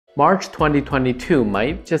March 2022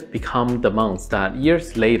 might just become the month that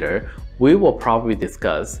years later we will probably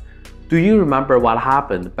discuss. Do you remember what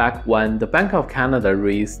happened back when the Bank of Canada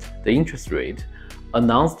raised the interest rate,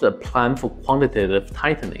 announced a plan for quantitative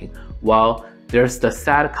tightening, while there's the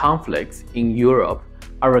sad conflicts in Europe,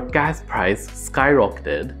 our gas price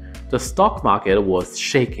skyrocketed, the stock market was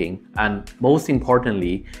shaking, and most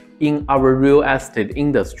importantly, in our real estate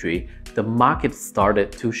industry, the market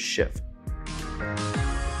started to shift.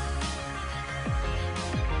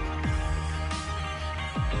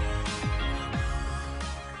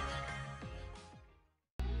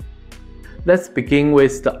 Let's begin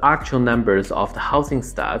with the actual numbers of the housing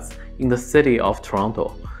stats in the city of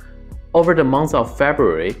Toronto. Over the month of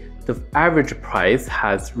February, the average price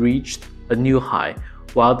has reached a new high,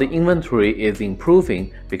 while the inventory is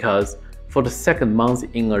improving because for the second month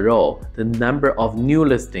in a row, the number of new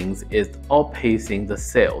listings is outpacing the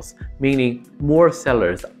sales, meaning more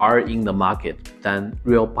sellers are in the market than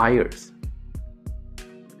real buyers.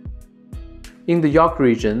 In the York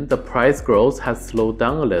region, the price growth has slowed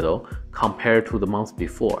down a little compared to the month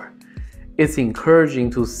before. It's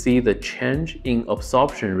encouraging to see the change in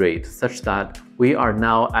absorption rate such that we are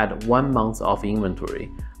now at 1 month of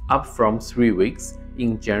inventory, up from 3 weeks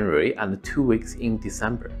in January and 2 weeks in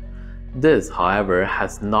December. This, however,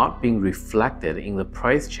 has not been reflected in the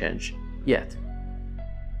price change yet.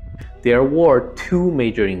 There were two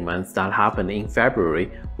major events that happened in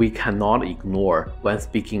February we cannot ignore when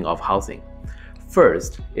speaking of housing.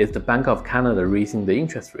 First is the Bank of Canada raising the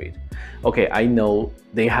interest rate. Okay, I know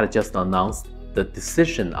they had just announced the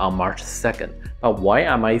decision on March 2nd, but why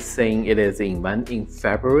am I saying it is an event in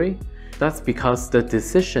February? That's because the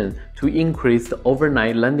decision to increase the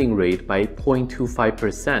overnight lending rate by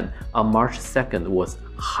 0.25% on March 2nd was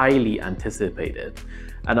highly anticipated,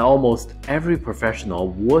 and almost every professional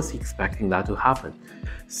was expecting that to happen.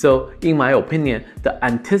 So, in my opinion, the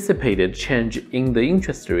anticipated change in the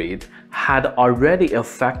interest rate had already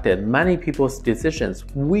affected many people's decisions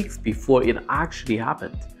weeks before it actually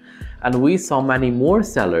happened. And we saw many more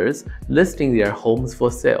sellers listing their homes for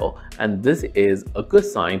sale, and this is a good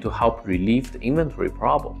sign to help relieve the inventory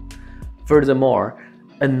problem. Furthermore,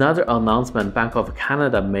 another announcement Bank of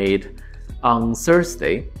Canada made on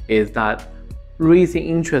Thursday is that raising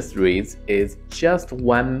interest rates is just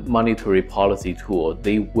one monetary policy tool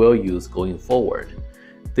they will use going forward.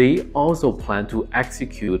 They also plan to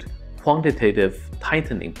execute quantitative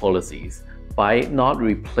tightening policies by not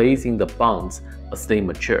replacing the bonds as they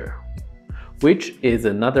mature, which is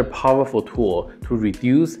another powerful tool to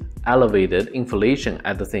reduce elevated inflation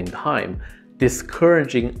at the same time,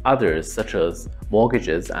 discouraging others such as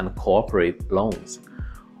mortgages and corporate loans.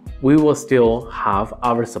 We will still have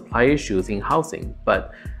our supply issues in housing,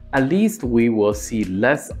 but at least we will see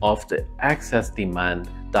less of the excess demand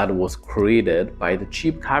that was created by the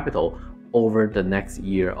cheap capital over the next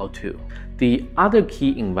year or two. The other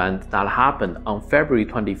key event that happened on February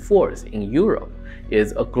 24th in Europe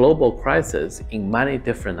is a global crisis in many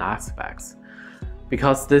different aspects.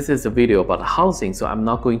 Because this is a video about housing, so I'm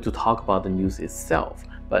not going to talk about the news itself,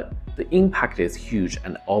 but the impact is huge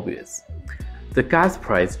and obvious. The gas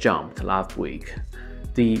price jumped last week.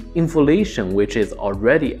 The inflation, which is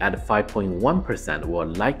already at 5.1%,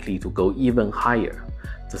 was likely to go even higher.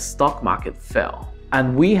 The stock market fell.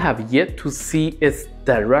 And we have yet to see its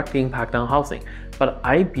direct impact on housing, but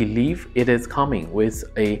I believe it is coming with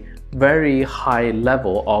a very high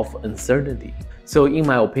level of uncertainty. So in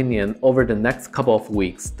my opinion, over the next couple of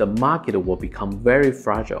weeks, the market will become very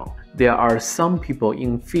fragile. There are some people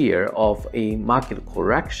in fear of a market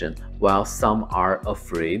correction, while some are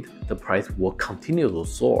afraid the price will continue to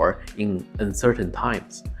soar in uncertain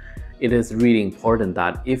times. It is really important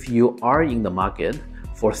that if you are in the market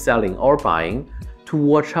for selling or buying, to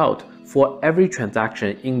watch out for every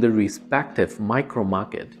transaction in the respective micro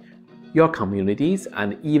market, your communities,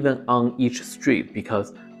 and even on each street,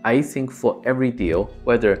 because I think for every deal,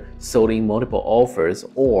 whether sold in multiple offers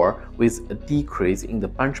or with a decrease in the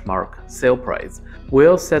benchmark sale price,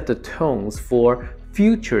 will set the tones for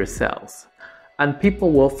future sales. And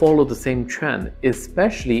people will follow the same trend,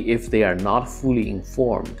 especially if they are not fully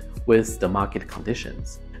informed with the market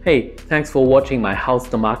conditions. Hey, thanks for watching my How's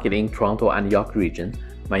the Market in Toronto and York region.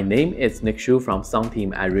 My name is Nick Shu from Sun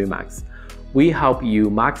Team at Remax. We help you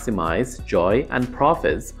maximize joy and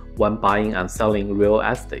profits when buying and selling real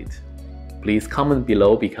estate. Please comment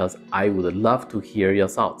below because I would love to hear your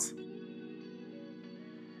thoughts.